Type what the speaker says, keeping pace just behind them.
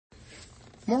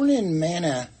Morning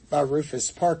Manna by Rufus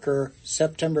Parker,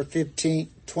 September 15,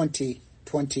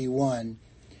 2021.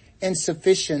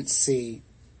 Insufficiency.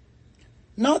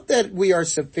 Not that we are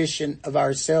sufficient of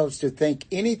ourselves to think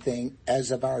anything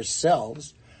as of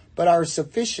ourselves, but our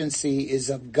sufficiency is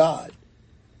of God,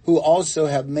 who also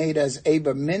have made us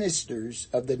able ministers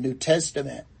of the New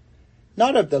Testament,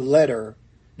 not of the letter,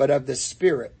 but of the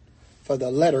Spirit. For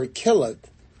the letter killeth,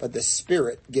 but the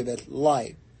Spirit giveth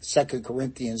life. 2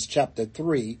 Corinthians chapter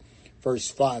 3,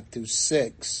 verse 5 through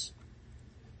 6.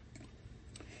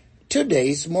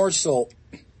 Today's morsel.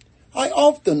 I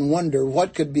often wonder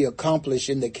what could be accomplished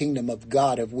in the kingdom of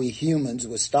God if we humans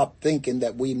would stop thinking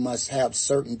that we must have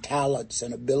certain talents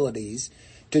and abilities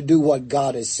to do what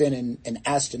God is sending and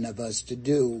asking of us to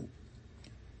do.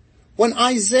 When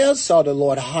Isaiah saw the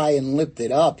Lord high and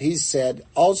lifted up, he said,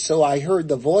 "Also I heard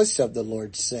the voice of the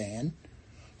Lord saying,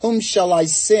 Whom shall I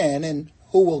send, and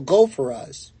who will go for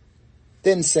us?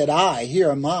 Then said I, Here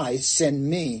am I, send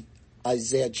me."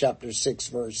 Isaiah chapter 6,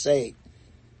 verse 8.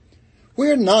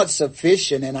 We're not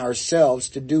sufficient in ourselves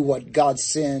to do what God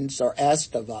sends or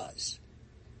asks of us.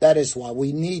 That is why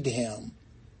we need Him.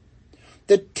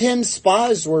 The 10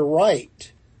 spies were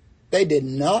right. They did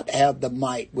not have the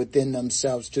might within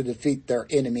themselves to defeat their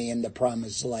enemy in the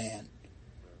promised land.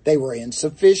 They were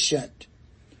insufficient.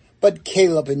 But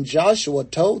Caleb and Joshua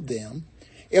told them,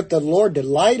 if the Lord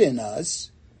delight in us,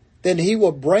 then He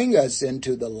will bring us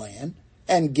into the land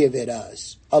and give it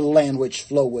us, a land which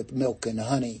flow with milk and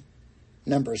honey.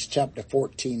 Numbers chapter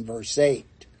 14, verse 8.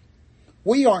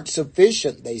 We aren't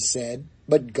sufficient, they said,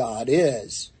 but God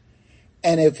is.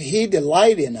 And if He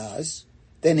delight in us,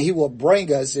 then He will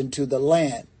bring us into the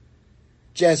land.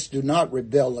 Just do not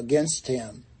rebel against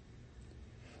Him.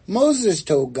 Moses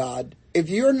told God, if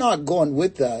you're not going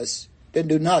with us, then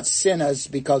do not send us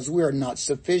because we are not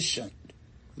sufficient.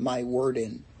 My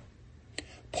wording.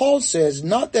 Paul says,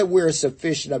 not that we're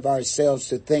sufficient of ourselves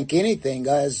to think anything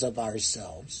as of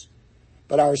ourselves,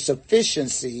 but our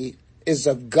sufficiency is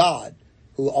of God,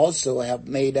 who also have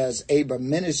made us able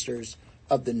ministers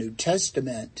of the New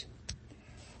Testament.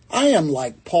 I am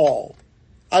like Paul.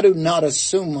 I do not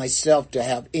assume myself to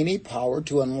have any power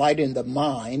to enlighten the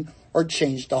mind or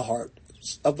change the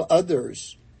hearts of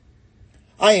others.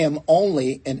 I am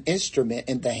only an instrument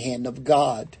in the hand of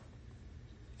God.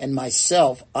 And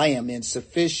myself, I am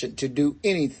insufficient to do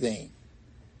anything.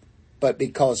 But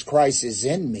because Christ is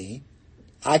in me,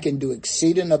 I can do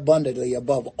exceeding abundantly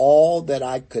above all that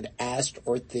I could ask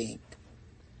or think.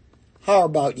 How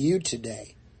about you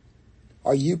today?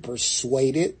 Are you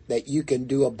persuaded that you can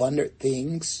do abundant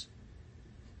things?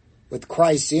 With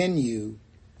Christ in you,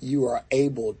 you are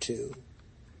able to.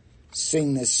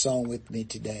 Sing this song with me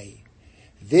today.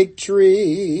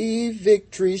 Victory,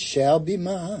 victory shall be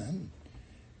mine.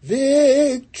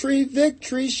 Victory,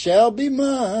 victory shall be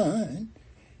mine.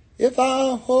 If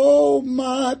I hold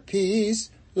my peace,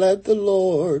 let the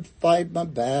Lord fight my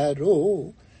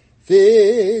battle.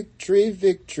 Victory,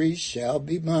 victory shall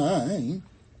be mine.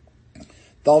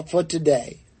 Thought for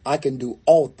today, I can do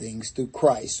all things through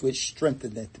Christ, which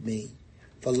strengtheneth me.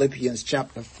 Philippians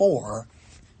chapter 4,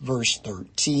 verse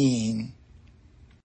 13.